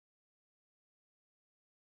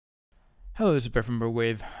Hello, this is Brett from Elliott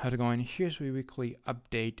Wave. How's it going? Here's a weekly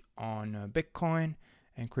update on Bitcoin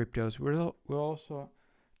and cryptos. We'll also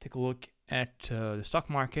take a look at the stock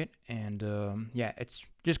market, and yeah, it's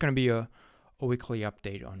just going to be a weekly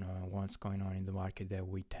update on what's going on in the market that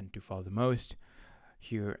we tend to follow the most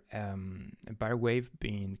here. Elliott Wave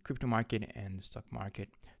being the crypto market and the stock market.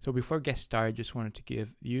 So before we get started, just wanted to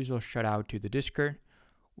give the usual shout out to the Discord,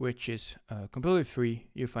 which is completely free.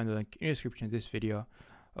 You'll find the link in the description of this video.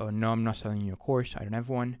 No, I'm not selling you a course. I don't have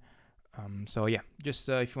one. So yeah, just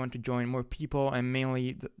if you want to join more people, and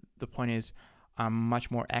mainly the point is I'm much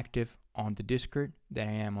more active on the Discord than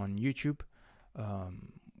I am on YouTube.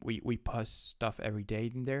 We post stuff every day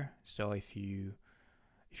in there. So if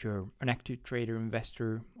you're an active trader,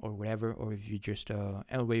 investor, or whatever, or if you're just a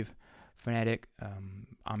Elliott Wave fanatic,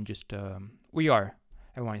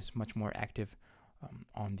 everyone is much more active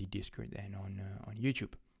on the Discord than on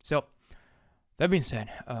YouTube. So that being said,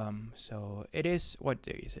 so it is, what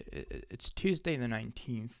day is it? It's Tuesday the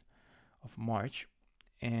 19th of March,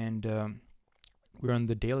 and we're on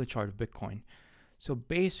the daily chart of Bitcoin. So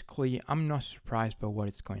basically, I'm not surprised by what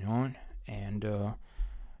is going on, and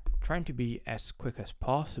trying to be as quick as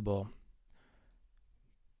possible.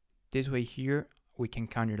 This way here, we can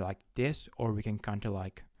counter like this, or we can counter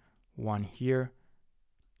like 1 here,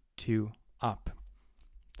 2 up.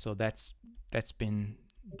 So that's been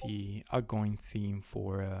the outgoing theme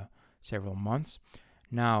for several months.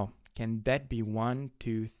 Now, can that be 1,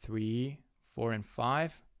 2, 3, 4, and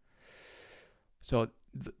 5? So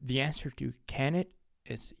the answer to can it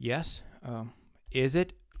is yes. Is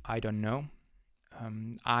it? I don't know.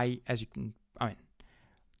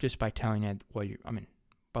 Just by telling it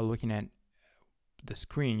by looking at the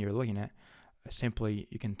screen you're looking at, simply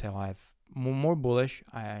you can tell I've more bullish.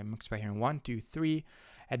 I'm expecting 1, 2, 3.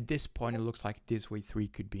 At this point, it looks like this wave 3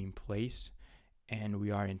 could be in place, and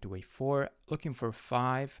we are into wave 4, looking for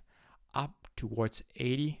 5 up towards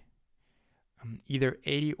 80. Either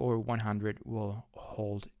 80 or 100 will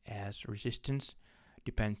hold as resistance.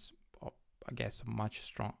 Depends, I guess,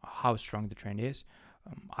 how strong the trend is.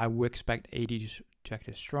 I would expect 80 to act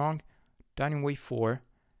as strong. Down in wave 4,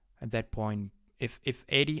 at that point, if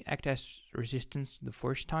 80 act as resistance the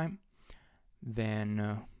first time,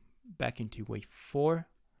 then back into wave 4.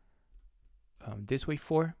 This wave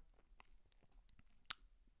 4,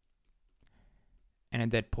 and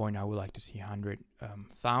at that point I would like to see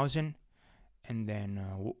 100,000, and then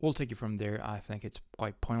we'll take it from there. I think it's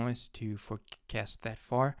quite pointless to forecast that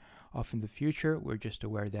far off in the future. We're just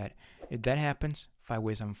aware that if that happens, 5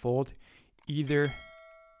 waves unfold. Either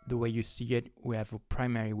the way you see it, we have a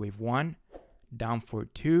primary wave 1 down for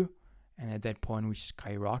 2, and at that point we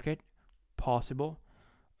skyrocket. Possible.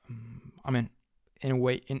 In a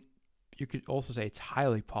way, you could also say it's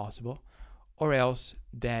highly possible, or else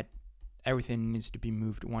that everything needs to be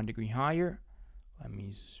moved 1 degree higher. Let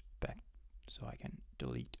me back so I can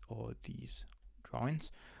delete all these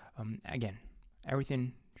drawings. Again,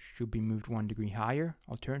 everything should be moved 1 degree higher,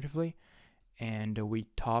 alternatively, and we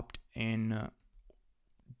topped in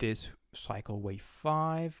this cycle wave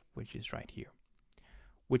 5, which is right here.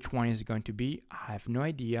 Which one is it going to be? I have no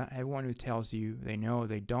idea. Everyone who tells you they know,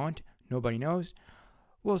 they don't. Nobody knows.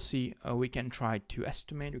 We'll see. We can try to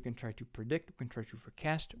estimate, we can try to predict, we can try to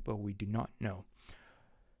forecast, but we do not know.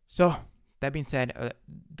 So, that being said,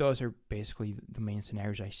 those are basically the main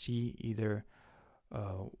scenarios I see. Either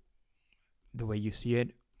the way you see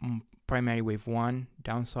it, primary wave 1,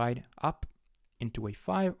 downside, up into wave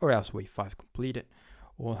 5, or else wave 5 completed.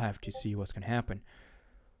 We'll have to see what's going to happen.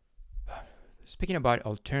 Speaking about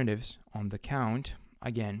alternatives on the count,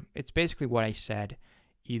 again, it's basically what I said.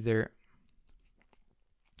 Either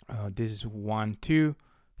this is 1, 2,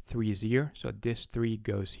 3, 0. So this 3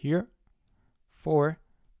 goes here. 4,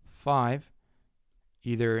 5,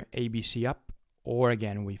 either ABC up, or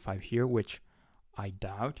again wave 5 here, which I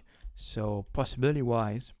doubt. So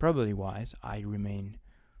probability-wise, I remain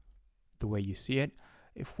the way you see it.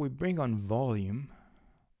 If we bring on volume,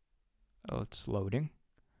 it's loading.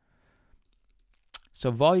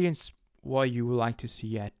 So volume's what you would like to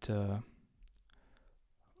see at a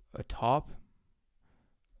top.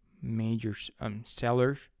 Major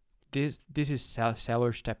sellers. This is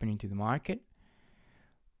sellers stepping into the market.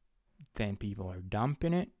 Then people are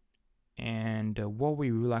dumping it. And what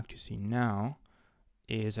we would like to see now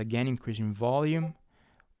is again increasing volume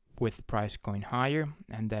with price going higher,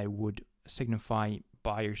 and that would signify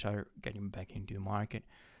buyers are getting back into the market.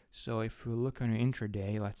 So if we look on an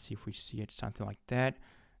intraday, let's see if we see it something like that.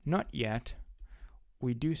 Not yet.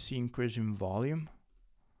 We do see increasing volume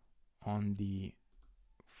on the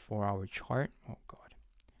 4-hour chart. Oh god.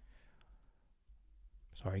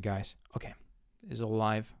 Sorry guys. Okay, this is all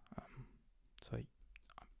live.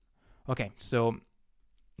 Okay, so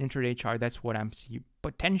intraday chart, that's what I'm seeing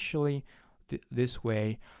potentially this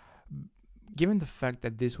way. Given the fact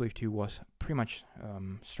that this wave 2 was pretty much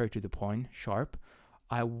straight to the point, sharp,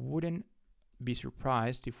 I wouldn't be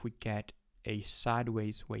surprised if we get a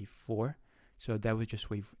sideways wave 4. So that was just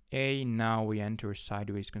wave A. Now we enter a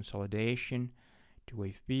sideways consolidation to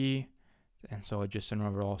wave B, and so just an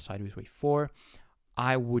overall sideways wave 4.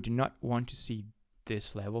 I would not want to see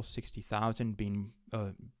this level 60,000 being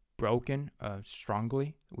broken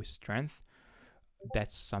strongly with strength.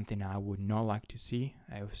 That's something I would not like to see.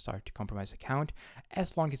 I will start to compromise account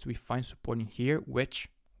as long as we find support in here, which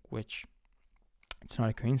it's not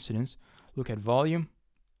a coincidence. Look at volume,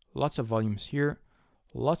 lots of volumes here,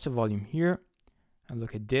 lots of volume here, and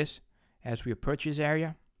look at this. As we approach this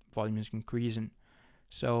area, volume is increasing.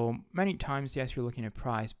 So many times, yes, you're looking at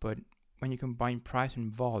price, but when you combine price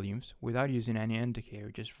and volumes without using any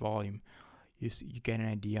indicator, just volume, you get an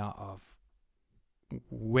idea of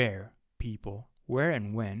where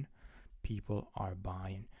and when people are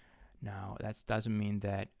buying. Now that doesn't mean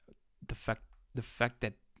that the fact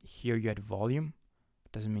that here you had volume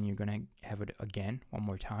doesn't mean you're gonna have it again one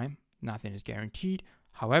more time. Nothing is guaranteed.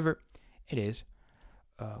 However, it is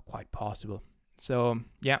quite possible. So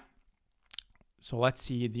yeah. So let's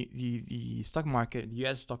see, the stock market, the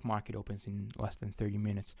US stock market opens in less than 30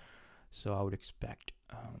 minutes. So I would expect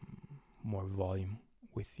more volume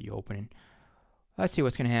with the opening. Let's see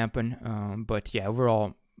what's going to happen. But yeah,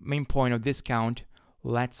 overall, main point of this count,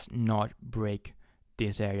 let's not break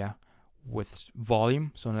this area with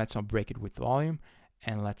volume. So let's not break it with volume,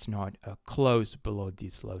 and let's not close below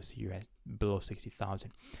these lows here at below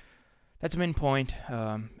 60,000. That's the main point.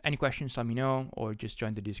 Any questions, let me know, or just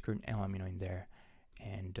join the Discord and let me know in there.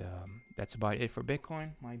 And that's about it for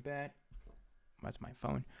Bitcoin. My bad. That's my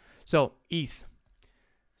phone. So ETH,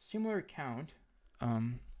 similar account.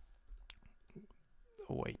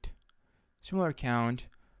 Similar account.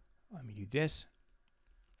 Let me do this.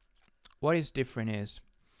 What is different is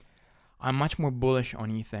I'm much more bullish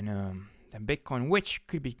on ETH than Bitcoin, which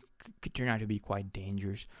could turn out to be quite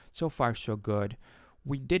dangerous. So far, so good.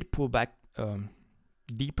 We did pull back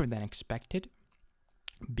deeper than expected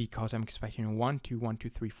because I'm expecting 1, 2, 1, 2,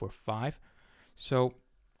 3, 4, 5. So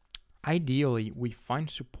ideally, we find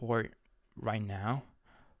support right now.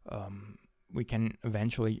 We can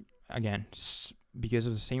eventually, again, because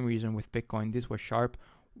of the same reason with Bitcoin, this was sharp.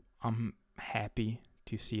 I'm happy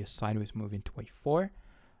to see a sideways move into wave 4.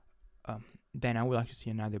 Then I would like to see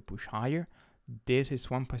another push higher. This is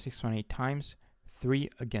 1.618 times 3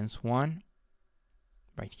 against 1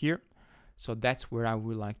 right here. So that's where I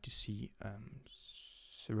would like to see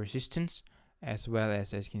resistance, as well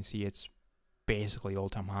as you can see, it's basically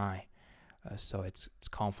all-time high. So it's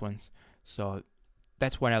confluence. So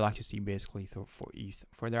that's what I like to see basically for ETH.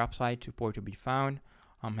 For their upside support to be found,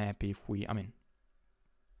 I'm happy if we, I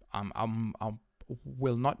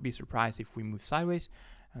will not be surprised if we move sideways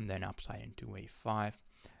and then upside into wave 5.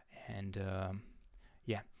 And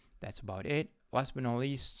yeah, that's about it. Last but not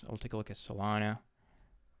least, I'll take a look at Solana,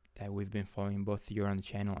 that we've been following both here on the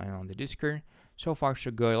channel and on the Discord. So far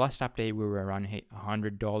so good. Last update we were around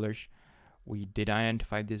 $100. We did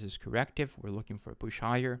identify this as corrective. We're looking for a push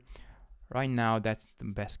higher. Right now that's the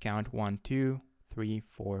best count, 1, 2, 3,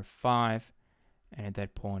 4, 5, and at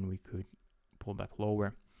that point we could pull back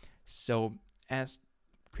lower. So as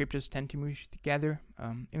cryptos tend to move together,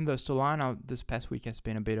 even though Solana this past week has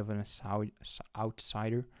been a bit of an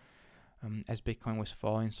outsider, as Bitcoin was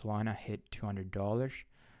falling, Solana hit $200.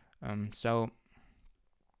 So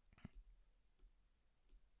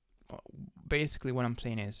basically what I'm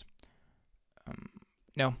saying is,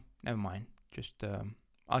 no, never mind. Just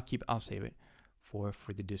I'll save it for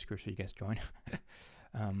the Discord so you guys join.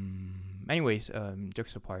 Anyways,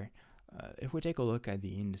 jokes apart, if we take a look at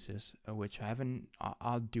the indices, which I haven't,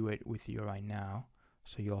 I'll do it with you right now,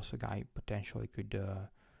 so you also guys potentially could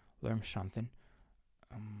learn something.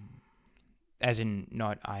 As in,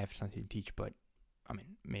 not I have something to teach, but I mean,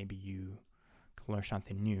 maybe you can learn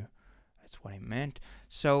something new. That's what I meant.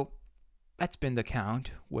 So that's been the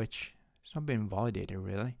count, which has not been validated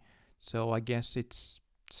really. So I guess it's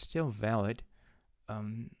still valid.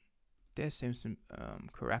 This seems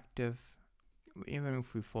corrective, even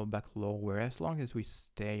if we fall back lower, as long as we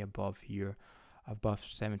stay above here, above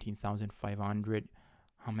 17,500,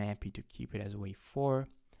 I'm happy to keep it as wave 4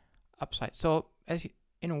 upside. So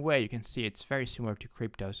in a way, you can see it's very similar to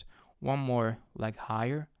cryptos. One more leg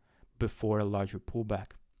higher before a larger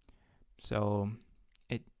pullback. So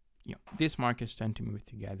these markets tend to move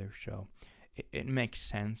together, so it makes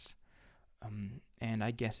sense. And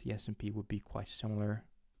I guess the S&P would be quite similar.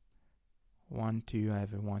 1, 2, I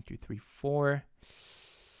have a 1, 2, 3, 4.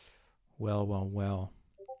 Well.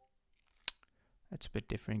 That's a bit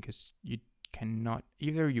different because you cannot,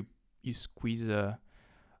 either you squeeze either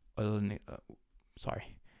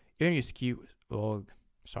you skew, oh,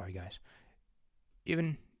 sorry guys.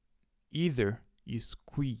 Either you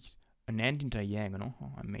squeeze an anti-diagonal,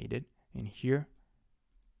 I made it in here,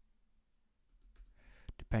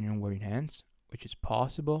 depending on where it ends, which is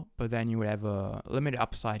possible, but then you would have a limited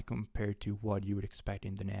upside compared to what you would expect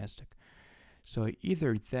in the NASDAQ. So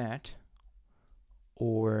either that,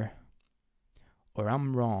 or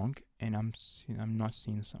I'm wrong and I'm not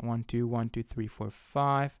seeing 1, 2, 1, 2, 3, 4,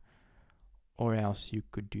 5, or else you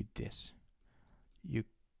could do this. You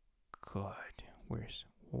could, where's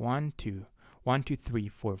 1, 2, 1, 2, 3,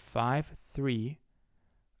 4, 5, 3,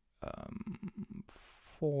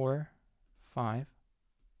 4, 5.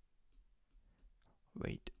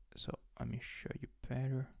 Wait, so let me show you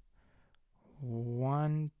better.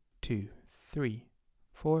 1, 2, 3,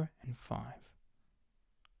 4, and 5.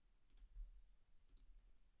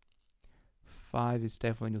 5 is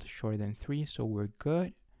definitely shorter than 3, so we're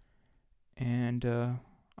good. And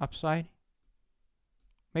upside,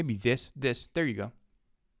 maybe this, there you go.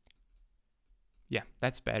 Yeah,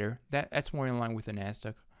 that's better. That's more in line with the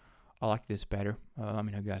NASDAQ. I like this better. Let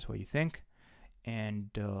me know, guys, what you think.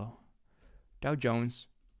 And Dow Jones,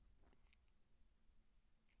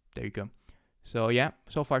 there you go. So yeah,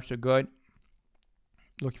 so far so good.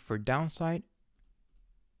 Looking for downside.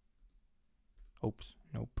 Oops,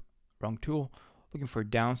 nope. Wrong tool. Looking for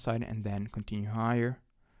downside and then continue higher.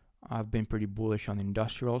 I've been pretty bullish on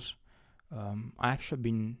industrials. I actually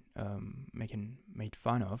been made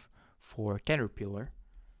fun of for Caterpillar,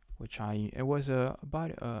 which it was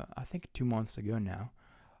about I think 2 months ago now.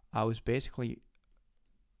 I was basically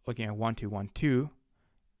looking at 1, 2, 1, 2,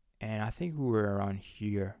 and I think we were around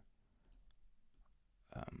here.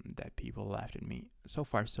 That people laughed at me. So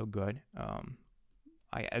far so good.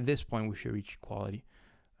 At this point we should reach equality.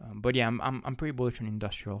 But yeah, I'm pretty bullish on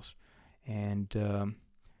industrials. And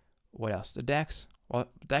what else? The DAX. Well,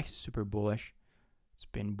 the DAX is super bullish. It's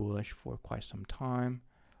been bullish for quite some time.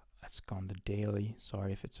 Let's go on the daily.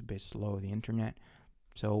 Sorry if it's a bit slow, the internet.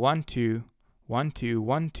 So 1, 2, 1, 2,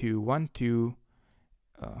 1, 2, 1, 2.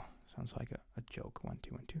 Sounds like a joke. 1,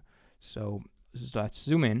 2, 1, 2. So let's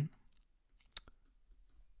zoom in.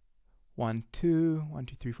 1, 2, 1,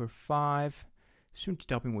 2, 3, 4, 5. Soon to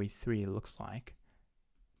topping wave 3, it looks like.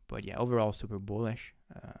 But yeah, overall super bullish.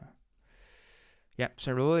 Yeah,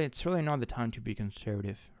 so really, it's really not the time to be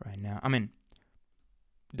conservative right now. I mean,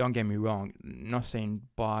 don't get me wrong. I'm not saying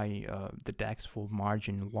buy the DAX full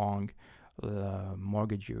margin long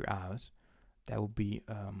mortgage your house. That would be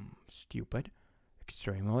stupid,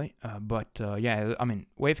 extremely. But yeah, I mean,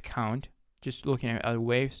 wave count. Just looking at other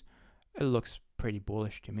waves, it looks pretty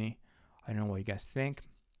bullish to me. I don't know what you guys think.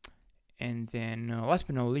 And then last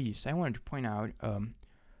but not least, I wanted to point out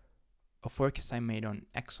a forecast I made on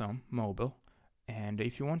ExxonMobil. And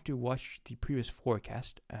if you want to watch the previous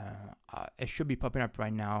forecast, it should be popping up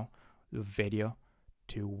right now, the video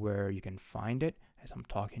to where you can find it. As I'm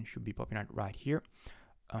talking, should be popping up right here.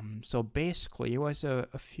 So basically, it was a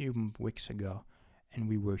few weeks ago, and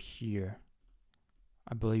we were here.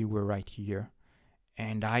 I believe we're right here.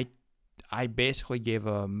 And I basically gave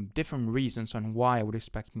different reasons on why I would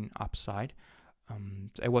expect an upside.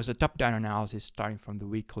 It was a top-down analysis starting from the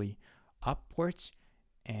weekly upwards.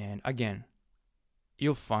 And again,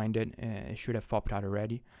 you'll find it. It should have popped out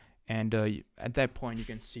already. And at that point, you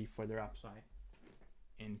can see further upside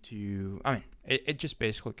into, I mean, it just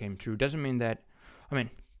basically came true. Doesn't mean that, I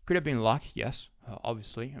mean, could have been luck, yes,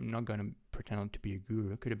 obviously. I'm not going to pretend to be a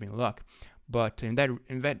guru. It could have been luck. But in that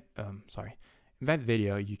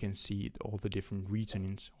video, you can see all the different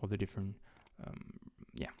reasonings, all the different,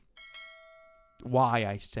 why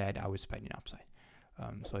I said I was expecting upside.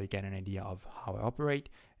 So you get an idea of how I operate.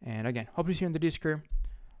 And again, hope to see you in the Discord.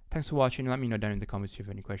 Thanks for watching. Let me know down in the comments if you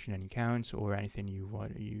have any question, any counts, or anything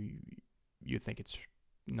you think it's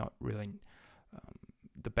not really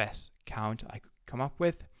the best count I could come up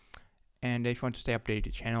with. And if you want to stay updated to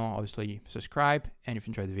the channel, obviously subscribe. And if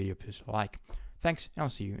you enjoyed the video, please like. Thanks, and I'll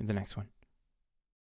see you in the next one.